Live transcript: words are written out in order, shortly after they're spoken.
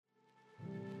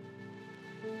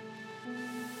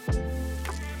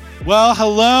Well,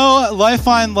 hello,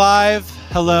 Lifeline Live.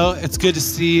 Hello, it's good to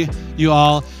see you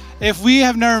all. If we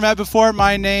have never met before,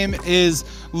 my name is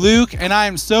Luke, and I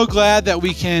am so glad that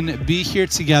we can be here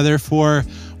together for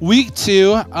week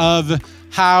 2 of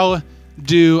How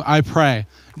Do I Pray.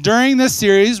 During this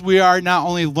series, we are not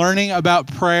only learning about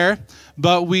prayer,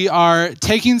 but we are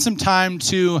taking some time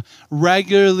to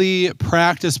regularly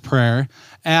practice prayer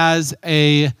as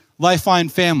a Lifeline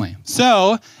family.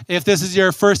 So if this is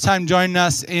your first time joining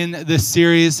us in this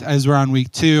series, as we're on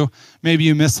week 2, maybe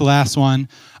you missed the last one,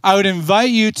 I would invite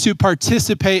you to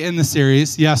participate in the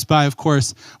series, yes, by, of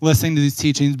course, listening to these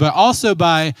teachings, but also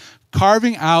by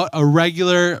carving out a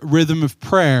regular rhythm of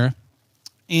prayer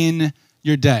in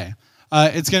your day.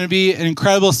 It's going to be an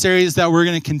incredible series that we're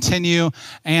going to continue,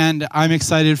 and I'm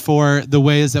excited for the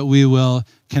ways that we will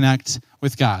connect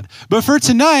with God. But for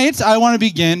tonight, I want to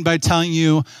begin by telling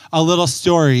you a little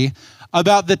story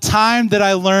about the time that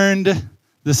I learned,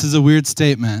 this is a weird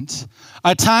statement,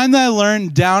 a time that I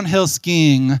learned downhill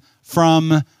skiing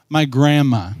from my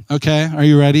grandma. Okay, are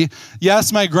you ready?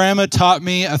 Yes, my grandma taught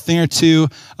me a thing or two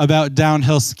about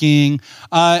downhill skiing.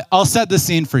 I'll set the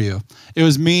scene for you. It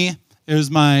was me. It was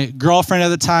my girlfriend at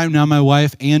the time, now my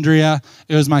wife, Andrea.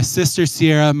 It was my sister,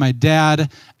 Sierra, my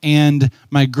dad, and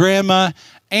my grandma.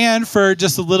 And for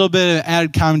just a little bit of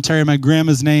added commentary, my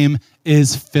grandma's name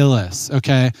is Phyllis,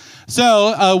 okay?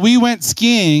 So we went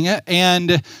skiing,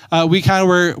 and we kind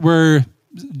of were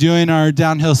doing our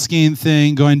downhill skiing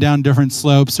thing, going down different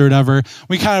slopes or whatever.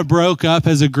 We kind of broke up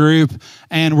as a group,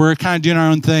 and we're kind of doing our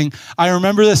own thing. I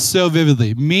remember this so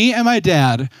vividly. Me and my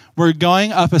dad were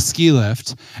going up a ski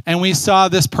lift, and we saw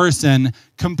this person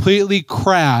completely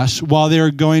crash while they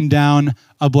were going down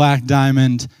a Black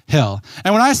Diamond hill.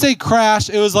 And when I say crash,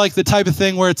 it was like the type of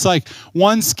thing where it's like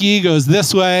one ski goes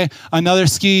this way, another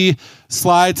ski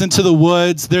slides into the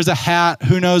woods, there's a hat,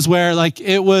 who knows where. Like,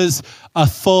 it was a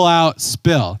full-out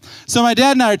spill. So my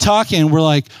dad and I are talking, we're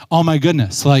like, oh my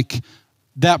goodness, like,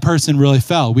 that person really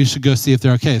fell. We should go see if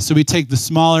they're okay. So we take the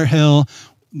smaller hill,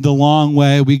 the long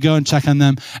way, we go and check on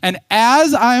them. And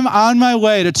as I'm on my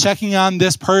way to checking on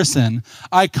this person,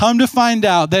 I come to find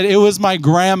out that it was my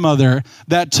grandmother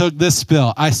that took this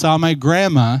spill. I saw my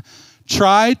grandma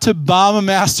try to bomb a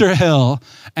master hill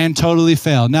and totally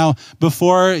fail. Now,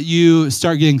 before you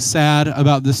start getting sad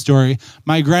about this story,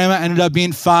 my grandma ended up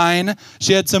being fine.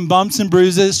 She had some bumps and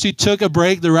bruises. She took a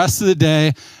break the rest of the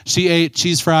day. She ate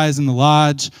cheese fries in the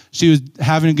lodge. She was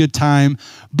having a good time,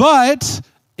 but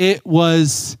it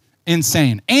was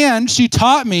insane. And she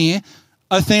taught me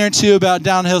a thing or two about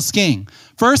downhill skiing.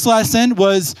 First lesson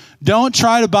was, don't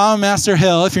try to bomb a master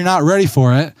hill if you're not ready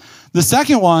for it. The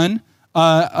second one,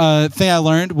 thing I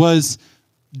learned was,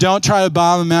 don't try to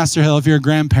bomb a master hill if you're a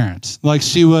grandparent. Like,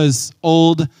 she was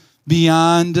old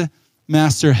beyond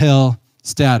master hill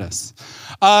status.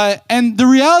 And the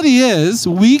reality is,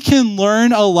 we can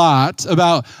learn a lot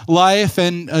about life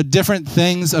and different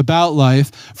things about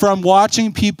life from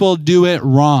watching people do it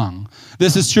wrong.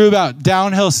 This is true about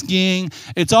downhill skiing.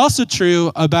 It's also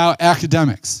true about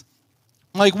academics.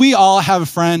 Like, we all have a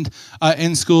friend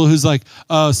in school who's like,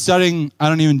 oh, studying, I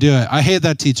don't even do it. I hate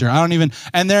that teacher.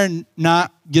 And they're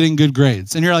not getting good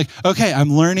grades. And you're like, okay,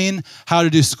 I'm learning how to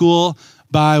do school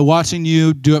by watching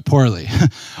you do it poorly.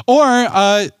 Or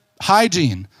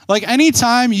hygiene. Like,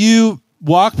 anytime you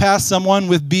walk past someone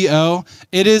with BO,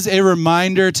 it is a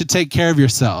reminder to take care of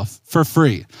yourself for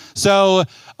free. So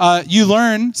you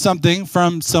learn something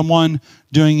from someone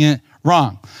doing it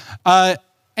wrong.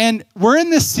 And we're in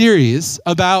this series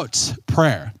about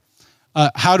prayer.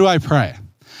 How do I pray?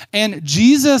 And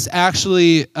Jesus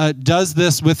actually does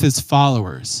this with his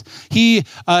followers. He,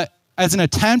 as an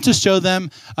attempt to show them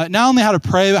not only how to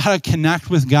pray, but how to connect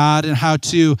with God and how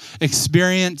to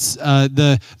experience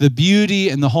the beauty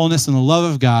and the wholeness and the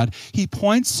love of God, he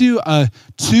points to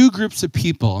 2 groups of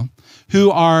people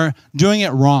who are doing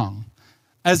it wrong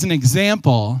as an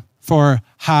example for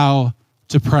how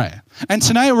to pray. And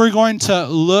tonight we're going to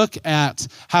look at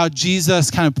how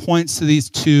Jesus kind of points to these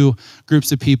 2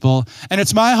 groups of people. And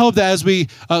it's my hope that as we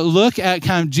look at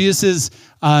kind of Jesus's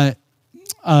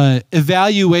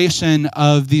evaluation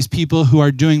of these people who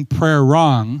are doing prayer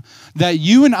wrong, that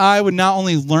you and I would not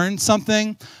only learn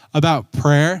something about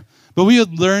prayer, but we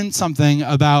would learn something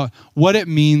about what it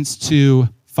means to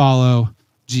follow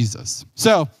Jesus.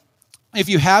 So, if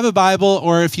you have a Bible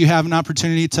or if you have an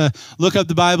opportunity to look up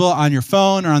the Bible on your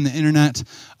phone or on the internet,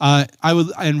 I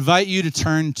invite you to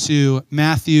turn to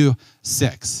Matthew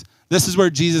 6. This is where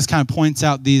Jesus kind of points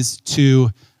out these 2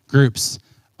 groups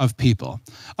of people.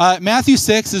 Matthew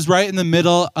 6 is right in the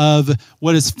middle of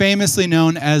what is famously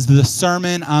known as the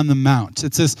Sermon on the Mount.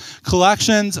 It's this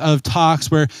collections of talks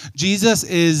where Jesus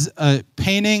is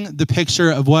painting the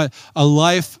picture of what a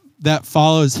life that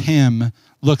follows him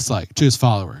looks like to his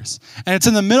followers. And it's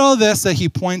in the middle of this that he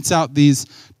points out these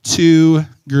two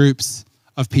groups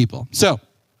of people. So,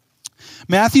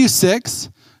 Matthew 6,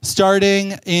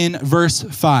 starting in verse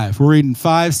 5. We're reading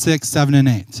 5, 6, 7, and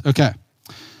 8. Okay.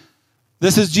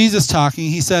 This is Jesus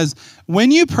talking. He says, "When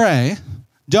you pray,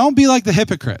 don't be like the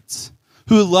hypocrites,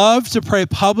 who love to pray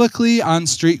publicly on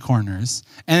street corners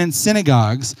and in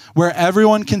synagogues where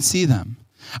everyone can see them.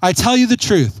 I tell you the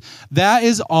truth, that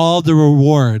is all the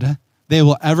reward they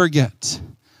will ever get.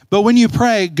 But when you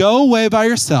pray, go away by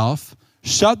yourself,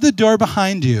 shut the door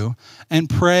behind you, and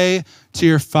pray to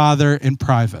your Father in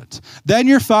private. Then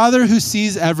your Father who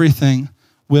sees everything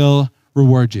will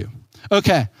reward you."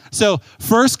 Okay, so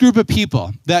first group of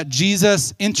people that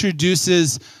Jesus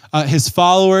introduces his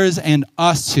followers and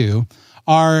us to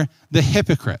are the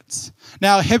hypocrites.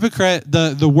 Now, hypocrite,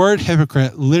 the word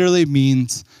hypocrite literally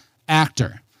means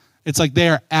actor. It's like they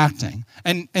are acting.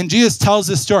 And Jesus tells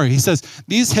this story. He says,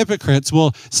 these hypocrites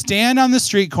will stand on the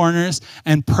street corners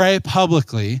and pray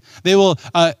publicly. They will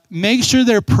make sure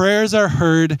their prayers are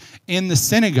heard in the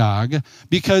synagogue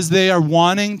because they are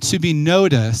wanting to be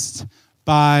noticed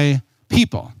by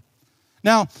people.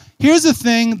 Now, here's the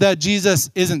thing that Jesus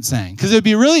isn't saying, because it would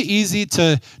be really easy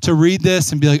to read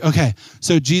this and be like, okay,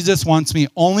 so Jesus wants me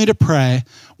only to pray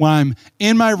when I'm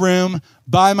in my room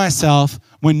by myself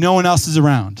when no one else is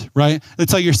around, right?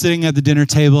 It's like you're sitting at the dinner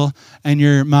table and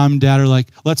your mom and dad are like,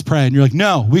 let's pray. And you're like,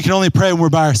 no, we can only pray when we're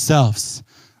by ourselves.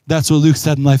 That's what Luke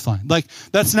said in Lifeline. Like,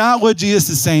 that's not what Jesus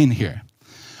is saying here.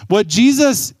 What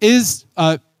Jesus is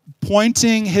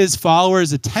pointing his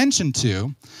followers' attention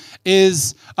to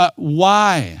is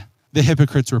why the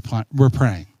hypocrites were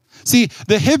praying. See,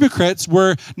 the hypocrites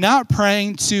were not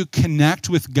praying to connect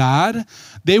with God.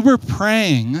 They were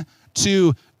praying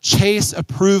to chase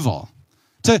approval,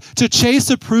 to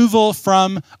chase approval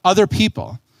from other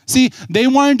people. See, they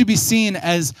wanted to be seen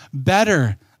as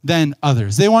better than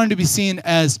others. They wanted to be seen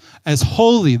as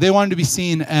holy. They wanted to be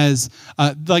seen as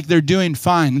like they're doing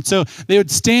fine. And so they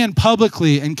would stand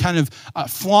publicly and kind of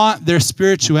flaunt their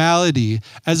spirituality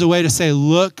as a way to say,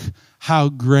 look how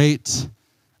great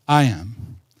I am.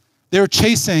 They were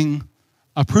chasing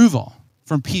approval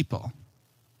from people.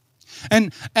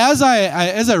 And as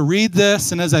I read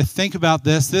this and as I think about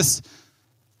this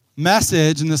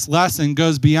message and this lesson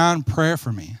goes beyond prayer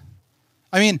for me.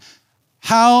 I mean,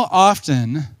 how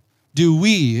often do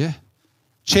we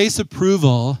chase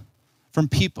approval from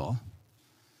people?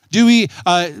 Do we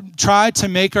try to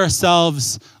make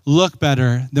ourselves look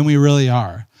better than we really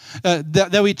are?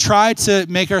 That we try to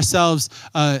make ourselves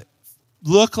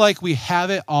look like we have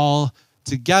it all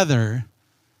together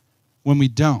when we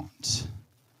don't?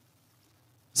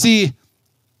 See,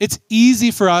 it's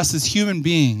easy for us as human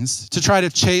beings to try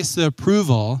to chase the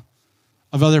approval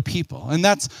of other people. And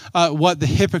that's what the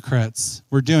hypocrites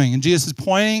were doing. And Jesus is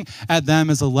pointing at them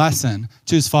as a lesson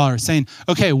to his followers, saying,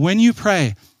 okay, when you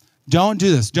pray, don't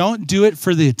do this. Don't do it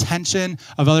for the attention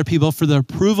of other people, for the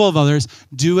approval of others.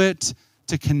 Do it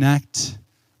to connect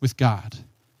with God.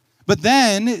 But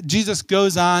then Jesus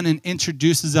goes on and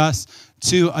introduces us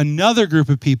to another group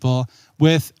of people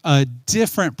with a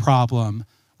different problem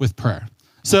with prayer.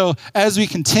 So as we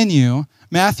continue,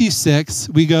 Matthew 6,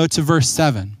 we go to verse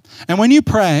 7. And when you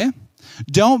pray,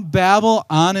 don't babble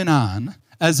on and on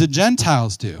as the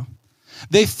Gentiles do.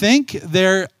 They think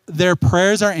their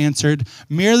prayers are answered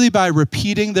merely by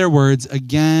repeating their words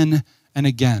again and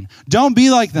again. Don't be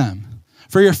like them,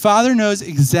 for your Father knows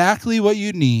exactly what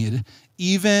you need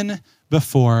even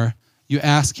before you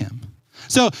ask him.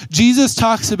 So Jesus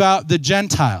talks about the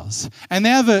Gentiles, and they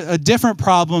have a different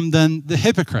problem than the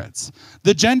hypocrites.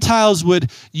 The Gentiles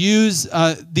would use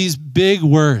these big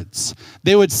words.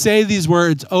 They would say these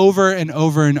words over and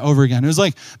over and over again. It was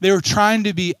like they were trying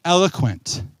to be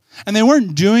eloquent, and they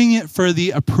weren't doing it for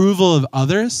the approval of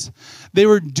others. They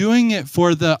were doing it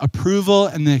for the approval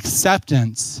and the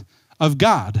acceptance of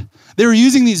God. They were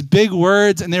using these big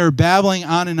words and they were babbling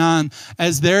on and on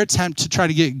as their attempt to try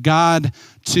to get God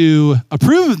to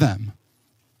approve of them.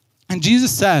 And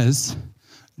Jesus says,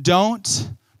 don't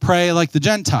pray like the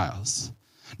Gentiles.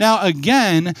 Now,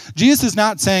 again, Jesus is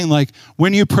not saying like,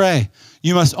 when you pray,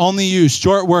 you must only use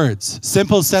short words,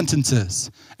 simple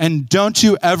sentences, and don't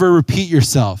you ever repeat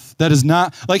yourself. That is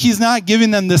not, like he's not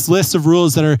giving them this list of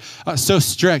rules that are so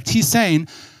strict. He's saying,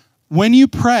 when you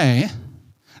pray,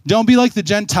 don't be like the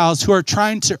Gentiles who are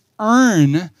trying to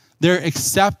earn their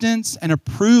acceptance and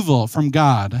approval from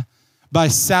God by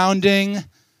sounding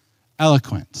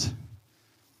eloquent.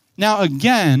 Now,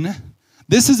 again,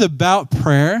 this is about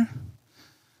prayer,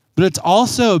 but it's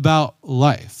also about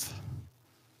life.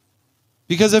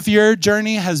 Because if your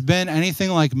journey has been anything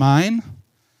like mine,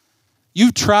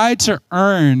 you've tried to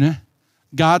earn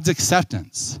God's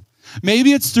acceptance.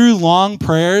 Maybe it's through long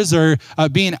prayers or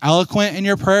being eloquent in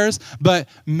your prayers, but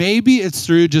maybe it's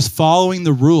through just following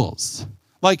the rules.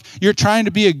 Like you're trying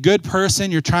to be a good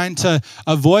person, you're trying to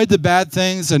avoid the bad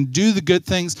things and do the good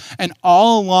things, and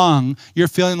all along you're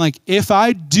feeling like if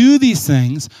I do these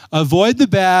things, avoid the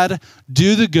bad,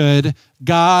 do the good,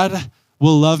 God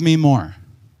will love me more.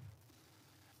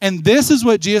 And this is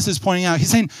what Jesus is pointing out. He's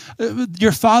saying,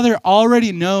 your Father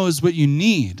already knows what you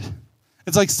need.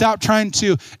 It's like stop trying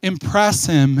to impress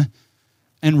him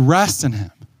and rest in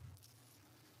him.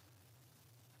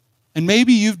 And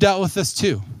maybe you've dealt with this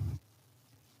too.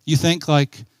 You think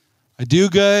like, I do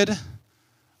good,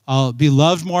 I'll be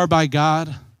loved more by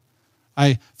God.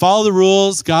 I follow the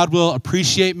rules, God will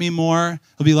appreciate me more.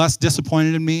 He'll be less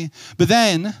disappointed in me. But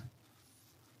then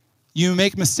you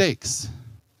make mistakes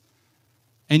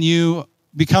and you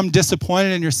become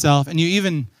disappointed in yourself and you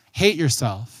even hate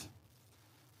yourself.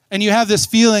 And you have this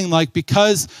feeling like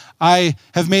because I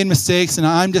have made mistakes and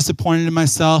I'm disappointed in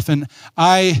myself and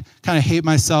I kind of hate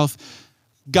myself,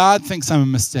 God thinks I'm a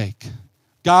mistake.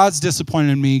 God's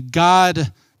disappointed in me.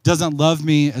 God doesn't love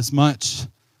me as much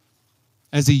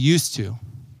as he used to.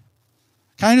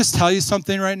 Can I just tell you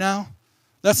something right now?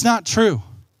 That's not true.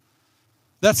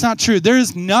 That's not true. There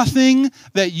is nothing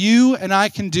that you and I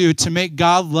can do to make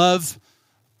God love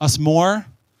us more.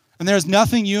 And there's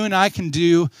nothing you and I can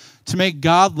do to make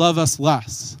God love us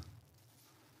less.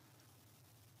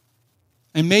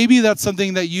 And maybe that's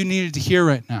something that you needed to hear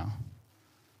right now.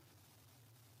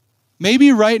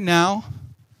 Maybe right now,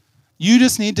 you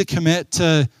just need to commit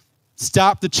to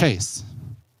stop the chase.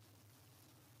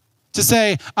 To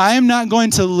say, I am not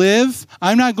going to live,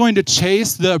 I'm not going to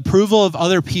chase the approval of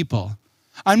other people.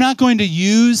 I'm not going to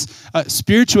use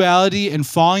spirituality and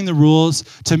following the rules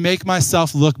to make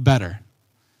myself look better.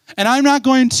 And I'm not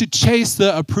going to chase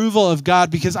the approval of God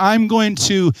because I'm going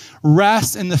to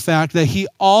rest in the fact that he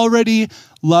already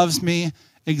loves me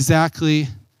exactly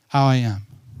how I am.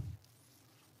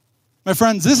 My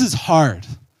friends, this is hard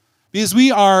because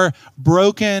we are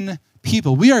broken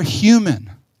people. We are human.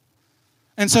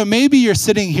 And so maybe you're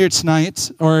sitting here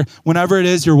tonight or whenever it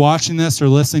is you're watching this or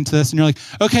listening to this and you're like,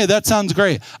 okay, that sounds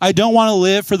great. I don't want to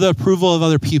live for the approval of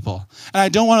other people. And I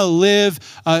don't want to live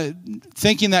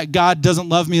thinking that God doesn't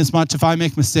love me as much if I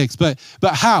make mistakes. But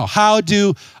how? How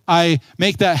do I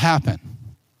make that happen?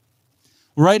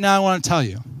 Right now I want to tell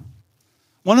you.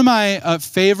 One of my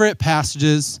favorite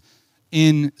passages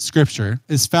in Scripture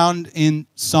is found in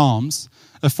Psalms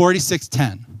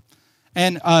 46:10.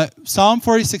 And Psalm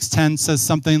 46:10 says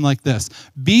something like this: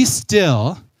 "Be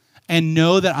still and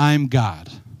know that I am God."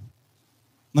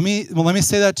 Let me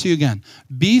say that to you again.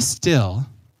 Be still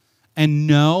and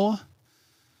know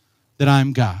that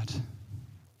I'm God.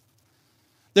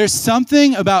 There's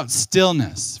something about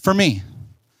stillness for me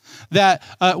that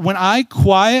when I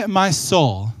quiet my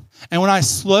soul and when I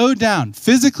slow down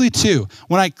physically too,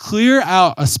 when I clear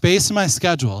out a space in my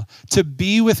schedule to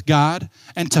be with God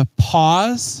and to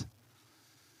pause,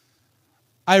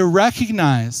 I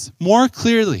recognize more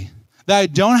clearly that I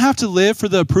don't have to live for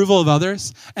the approval of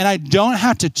others and I don't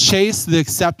have to chase the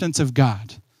acceptance of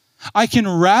God. I can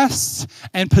rest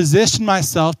and position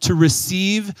myself to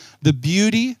receive the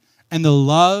beauty and the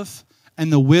love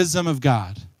and the wisdom of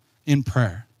God in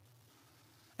prayer.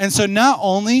 And so not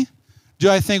only do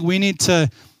I think we need to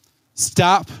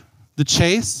stop the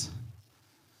chase,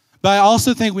 but I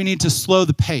also think we need to slow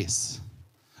the pace.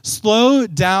 Slow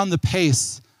down the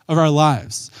pace of our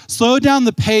lives. Slow down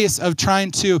the pace of trying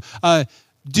to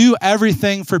do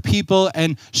everything for people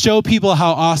and show people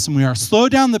how awesome we are. Slow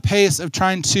down the pace of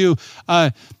trying to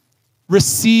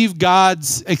receive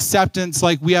God's acceptance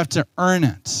like we have to earn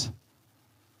it.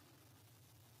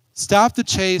 Stop the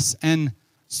chase and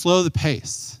slow the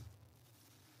pace.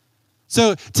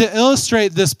 So to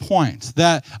illustrate this point,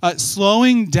 that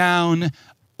slowing down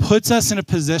puts us in a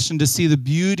position to see the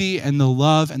beauty and the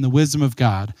love and the wisdom of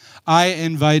God, I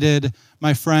invited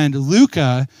my friend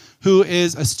Luca, who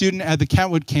is a student at the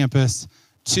Kentwood campus,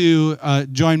 to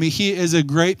join me. He is a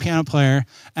great piano player,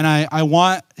 and I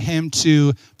want him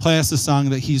to play us a song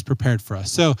that he's prepared for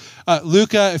us. So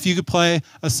Luca, if you could play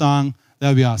a song, that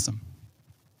would be awesome.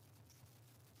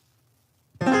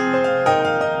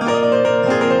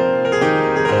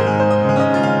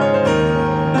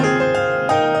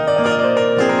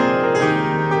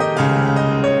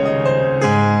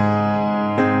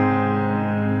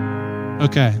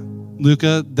 Okay,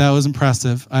 Luca, that was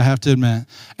impressive, I have to admit.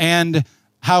 And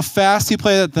how fast he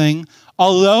played that thing,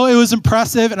 although it was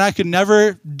impressive and I could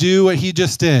never do what he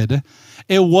just did,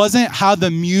 it wasn't how the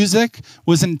music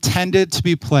was intended to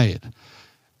be played.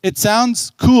 It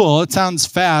sounds cool, it sounds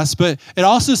fast, but it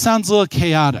also sounds a little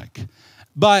chaotic.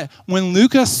 But when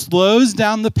Luca slows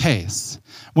down the pace,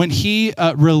 when he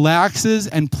relaxes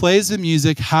and plays the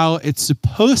music how it's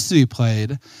supposed to be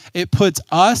played, it puts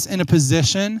us in a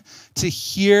position to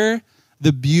hear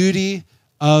the beauty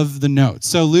of the notes.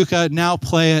 So Luca, now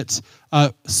play it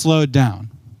slowed down.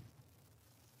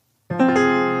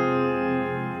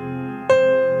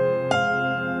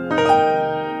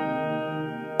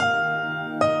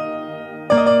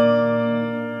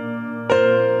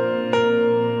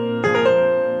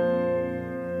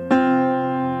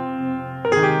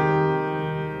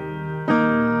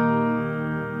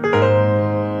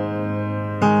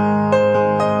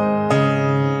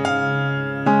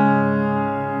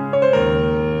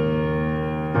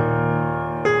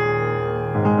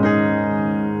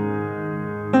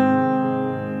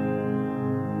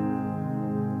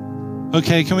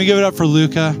 Okay, can we give it up for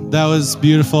Luca? That was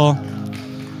beautiful.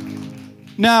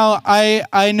 Now,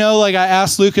 I know I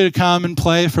asked Luca to come and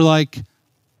play for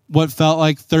what felt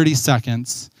like 30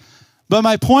 seconds. But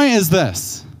my point is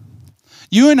this.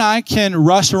 You and I can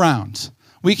rush around.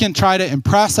 We can try to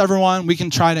impress everyone. We can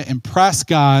try to impress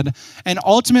God. And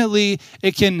ultimately,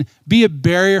 it can be a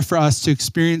barrier for us to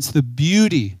experience the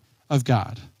beauty of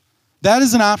God. That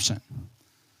is an option.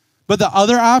 But the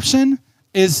other option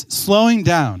is slowing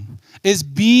down, is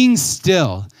being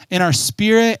still in our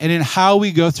spirit and in how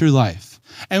we go through life.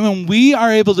 And when we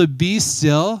are able to be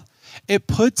still, it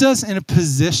puts us in a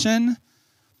position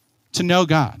to know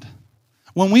God.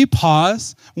 When we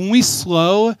pause, when we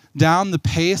slow down the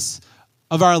pace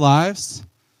of our lives,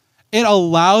 it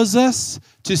allows us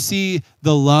to see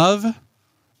the love,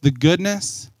 the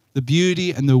goodness, the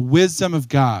beauty, and the wisdom of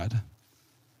God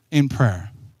in prayer.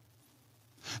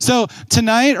 So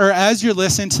tonight, or as you're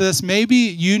listening to this, maybe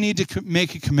you need to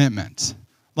make a commitment.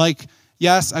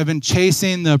 Yes, I've been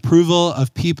chasing the approval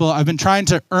of people. I've been trying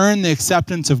to earn the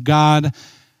acceptance of God,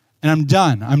 and I'm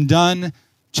done. I'm done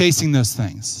chasing those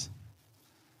things.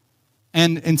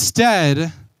 And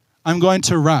instead, I'm going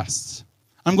to rest.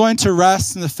 I'm going to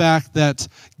rest in the fact that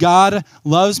God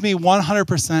loves me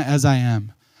 100% as I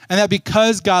am. And that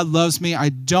because God loves me, I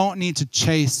don't need to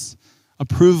chase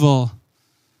approval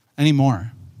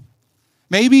anymore.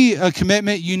 Maybe a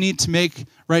commitment you need to make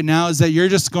right now is that you're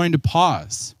just going to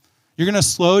pause. You're going to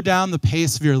slow down the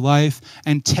pace of your life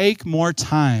and take more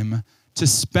time to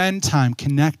spend time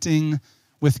connecting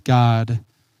with God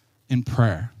in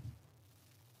prayer.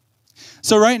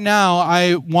 So right now,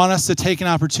 I want us to take an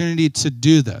opportunity to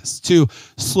do this, to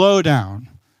slow down,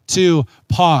 to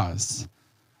pause,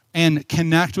 and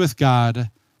connect with God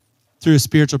through a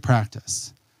spiritual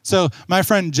practice. So my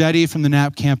friend Jetty from the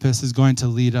Knapp campus is going to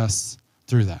lead us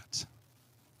through that.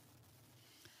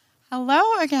 Hello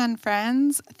again,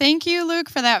 friends. Thank you, Luke,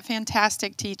 for that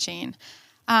fantastic teaching.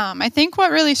 I think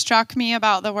what really struck me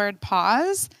about the word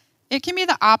pause, it can be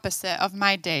the opposite of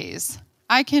my days.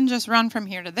 I can just run from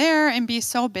here to there and be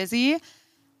so busy,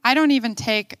 I don't even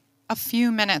take a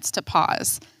few minutes to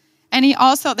pause. And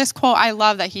this quote, I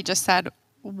love that he just said,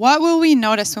 what will we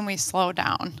notice when we slow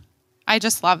down? I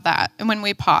just love that, and when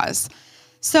we pause.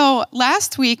 So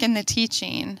last week in the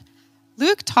teaching,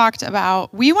 Luke talked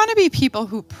about we want to be people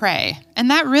who pray,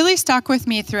 and that really stuck with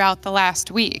me throughout the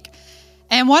last week.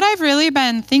 And what I've really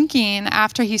been thinking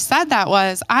after he said that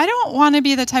was, I don't want to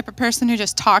be the type of person who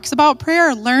just talks about prayer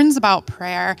or learns about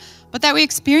prayer, but that we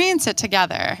experience it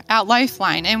together at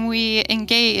Lifeline and we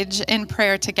engage in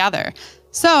prayer together.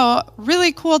 So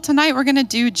really cool, tonight we're going to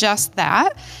do just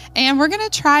that, and we're going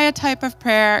to try a type of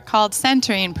prayer called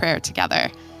centering prayer together.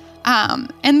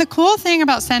 And the cool thing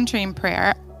about centering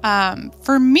prayer,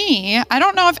 for me, I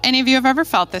don't know if any of you have ever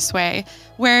felt this way,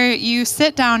 where you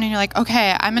sit down and you're like,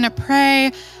 okay, I'm going to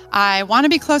pray. I want to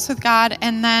be close with God.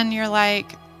 And then you're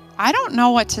like, I don't know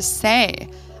what to say.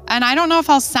 And I don't know if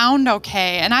I'll sound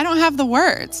okay. And I don't have the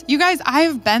words. You guys,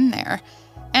 I've been there.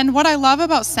 And what I love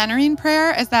about centering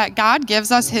prayer is that God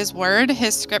gives us his word,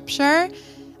 his scripture,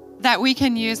 that we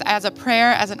can use as a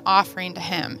prayer, as an offering to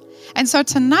him. And so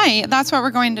tonight, that's what we're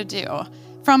going to do.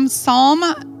 From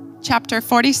Psalm chapter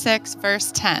 46,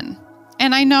 verse 10.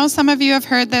 And I know some of you have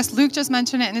heard this. Luke just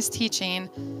mentioned it in his teaching.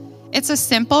 It's a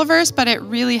simple verse, but it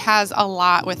really has a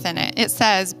lot within it. It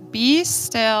says, "Be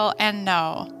still and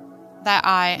know that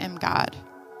I am God."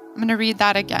 I'm going to read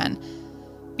that again.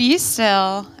 "Be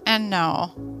still and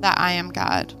know that I am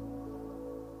God."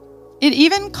 It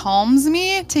even calms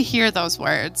me to hear those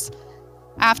words.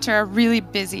 after a really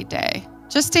busy day,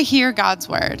 just to hear God's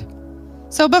word.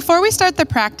 So before we start the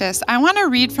practice, I want to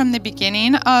read from the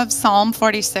beginning of Psalm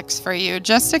 46 for you,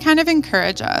 just to kind of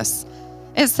encourage us.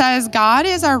 It says, "God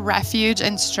is our refuge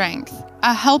and strength,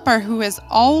 a helper who is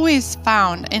always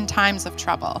found in times of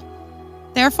trouble.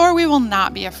 Therefore, we will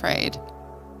not be afraid."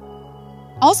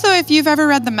 Also, if you've ever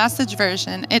read the Message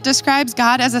version, it describes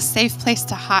God as a safe place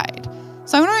to hide.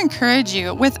 So I want to encourage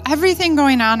you, with everything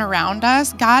going on around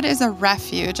us, God is a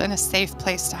refuge and a safe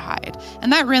place to hide.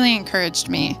 And that really encouraged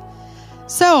me.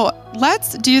 So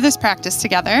let's do this practice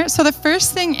together. So the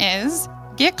first thing is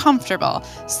get comfortable.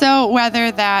 So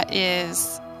whether that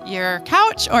is your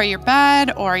couch or your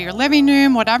bed or your living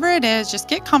room, whatever it is, just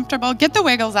get comfortable, get the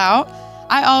wiggles out.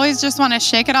 I always just want to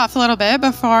shake it off a little bit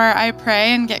before I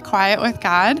pray and get quiet with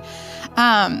God.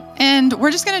 And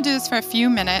we're just going to do this for a few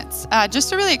minutes, just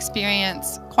to really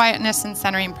experience quietness and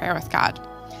centering prayer with God.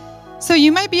 So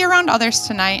you might be around others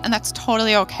tonight, and that's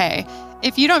totally okay.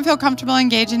 If you don't feel comfortable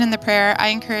engaging in the prayer, I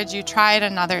encourage you, try it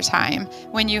another time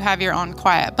when you have your own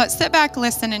quiet. But sit back,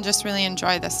 listen, and just really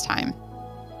enjoy this time.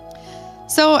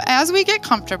 So as we get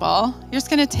comfortable, you're just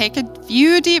going to take a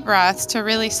few deep breaths to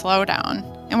really slow down.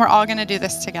 And we're all going to do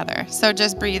this together. So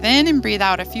just breathe in and breathe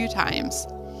out a few times.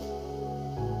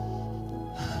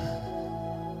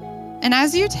 And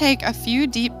as you take a few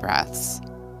deep breaths,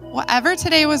 whatever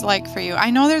today was like for you, I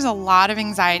know there's a lot of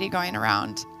anxiety going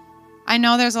around. I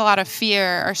know there's a lot of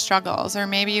fear or struggles, or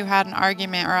maybe you had an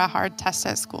argument or a hard test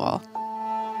at school.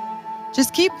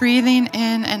 Just keep breathing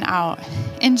in and out,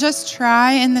 and just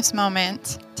try in this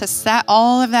moment to set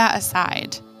all of that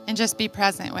aside and just be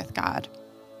present with God.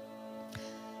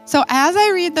 So as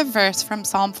I read the verse from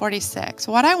Psalm 46,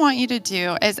 what I want you to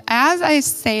do is, as I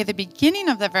say the beginning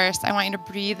of the verse, I want you to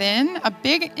breathe in, a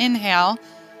big inhale,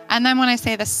 and then when I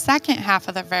say the second half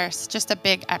of the verse, just a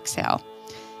big exhale.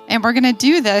 And we're going to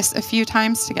do this a few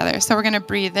times together. So we're going to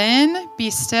breathe in, be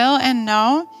still and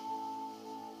know,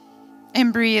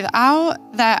 and breathe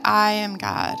out that I am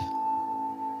God.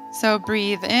 So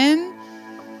breathe in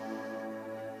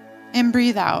and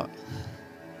breathe out.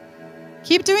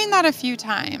 Keep doing that a few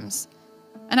times.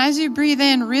 And as you breathe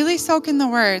in, really soak in the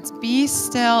words, be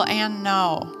still and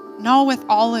know. Know with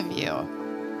all of you.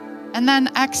 And then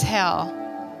exhale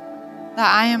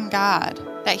that I am God,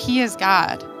 that He is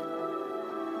God.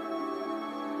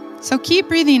 So keep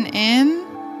breathing in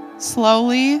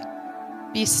slowly,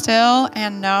 be still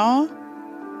and know.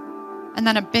 And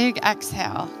then a big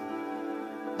exhale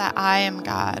that I am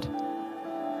God.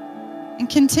 And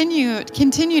continue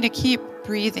to keep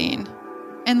breathing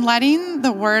and letting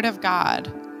the Word of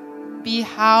God be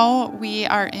how we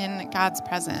are in God's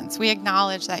presence. We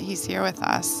acknowledge that He's here with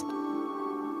us.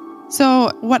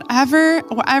 So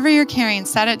whatever you're carrying,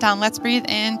 set it down. Let's breathe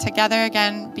in together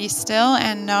again. Be still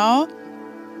and know.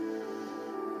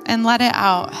 And let it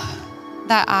out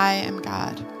that I am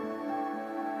God.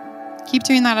 Keep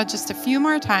doing that just a few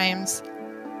more times.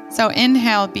 So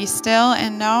inhale, be still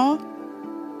and know.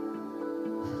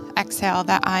 Exhale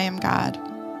that I am God.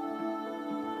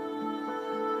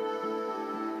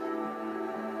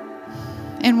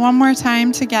 And one more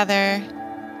time together.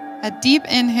 A deep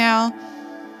inhale.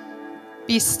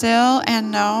 Be still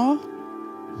and know.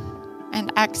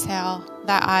 And exhale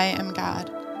that I am God.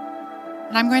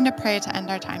 And I'm going to pray to end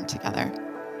our time together.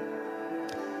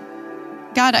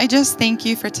 God, I just thank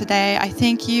you for today. I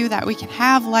thank you that we can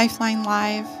have Lifeline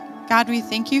Live. God, we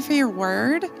thank you for your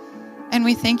word. And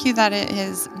we thank you that it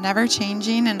is never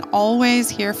changing and always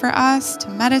here for us to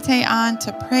meditate on,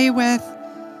 to pray with.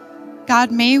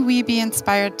 God, may we be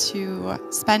inspired to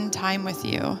spend time with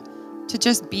you, to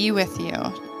just be with you.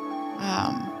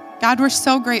 God, we're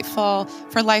so grateful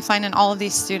for Lifeline and all of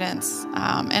these students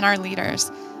and our leaders.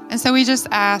 And so we just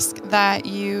ask that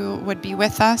you would be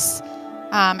with us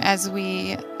as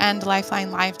we end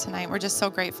Lifeline Live tonight. We're just so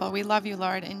grateful. We love you,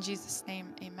 Lord. In Jesus' name,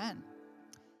 amen.